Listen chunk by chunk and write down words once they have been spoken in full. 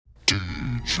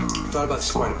I've thought about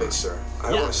this quite a bit, sir.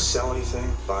 I don't want to sell anything,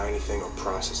 buy anything, or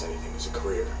process anything as a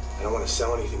career. I don't want to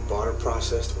sell anything bought or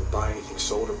processed, or buy anything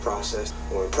sold or processed,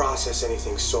 or process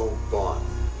anything sold, bought,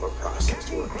 or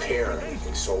processed, or repair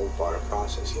anything sold, bought, or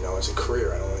processed. You know, as a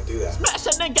career, I don't want to do that.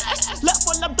 Smashing the gas, left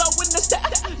when I'm throwing the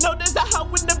stack. No, there's a hoe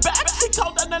in the back. She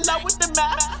cold on the low with the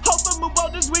map. Hope and move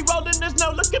on as we rollin', there's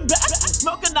no looking back.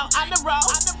 Smoking out on the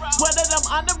road, swear that I'm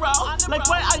on the road. Like,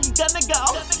 where are you gonna go?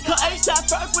 Her A shot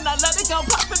first when I let it go.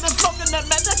 Popping and smoking that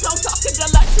medical, talking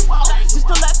intellectual. Just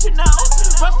to let you know,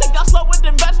 rustic got slower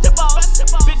than vegetables.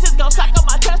 Bitches go suck on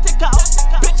my testicles.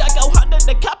 Bitch, I go under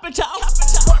the capital.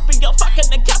 Scorpio fucking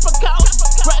the Capricorn.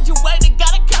 Graduated,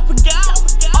 got a cap and gown.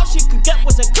 All she could get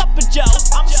was a cup of joe.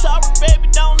 I'm sorry, baby,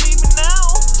 don't leave me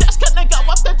now. Just gonna go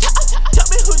off the top. Tell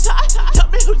me who's hot, tell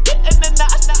me who's getting the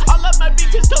knot. All of my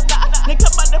bitches go nuts, they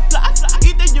come on the fly.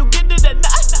 Either you get it or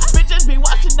not. Bitches be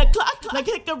watching the clock like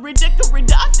hickory dickory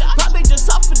dock. Probably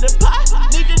just off in the pot,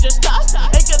 need to just stop.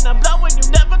 Ain't gonna blow when you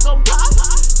never gon' pop.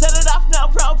 Set it off now,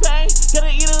 propane.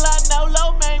 Gonna eat a lot, no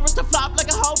low main. Wrist to flop like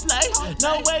a whole play.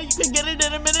 No way you can get it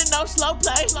in a minute, no slow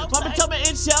play. Mama told me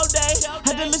it's show day.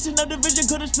 Had to listen to the vision,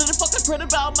 couldn't split it. Fuck a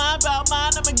credit about mine.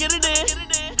 I'ma get it in.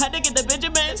 Had to get the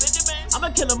Benjamins. I'ma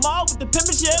kill them all with the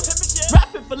penmanship.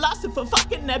 Rapping philosopher,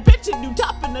 fucking that bitch and you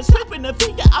topping her, sweeping her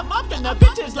feet. Yeah, I'm mocking her.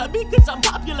 Bitches like me cause I'm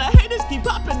popular. Haters keep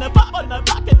popping the pop on the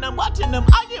block and I'm watching them.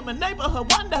 I am a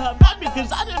neighborhood wonder her. Mad me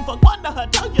cause I didn't fuck wonder her.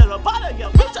 Tell you about her, yeah.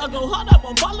 Bitch, I go hard, I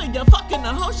won't follow you. Fucking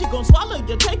a hoe, she gon' swallow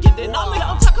you. Take it and all of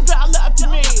y'all talk about love to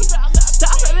me.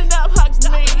 Stop sending up hugs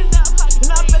to me. And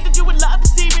I bet that you would love to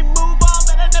see me move on,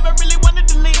 but I never really wanted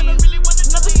to leave.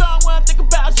 Another song where I'm thinking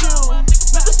about you.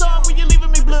 Another song where you're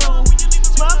leaving me blue.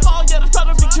 It's my fault, yeah, that's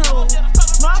probably true.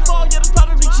 It's my fault, yeah, that's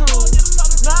probably true.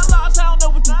 Now I'm lost, I don't know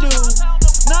what to do.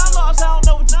 Now I'm lost, I don't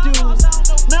know what to do.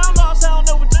 Now I'm lost, I don't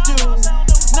know what to do.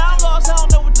 Now I'm lost, I don't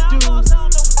know what to do.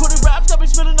 Quarter raps, got me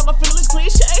spitting on my feelings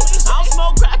cliche. I don't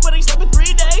smoke crack, but I slept in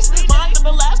 3 days. Mine on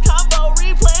the last combo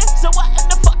replay. So what in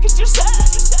the fuck is you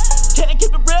saying? Can't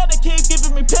keep it real, they keep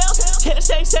giving me pills. Can't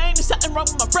stay sane, there's something wrong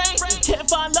with my brain. Can't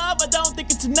find love, I don't think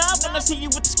it's enough. When I see you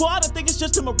with the squad, I think it's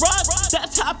just a mirage.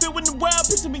 That's how I feel when the world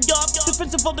pisses me off.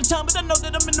 Defensive all the time, but I know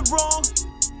that I'm in the wrong.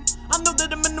 I know that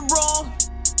I'm in the wrong.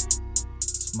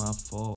 It's my fault.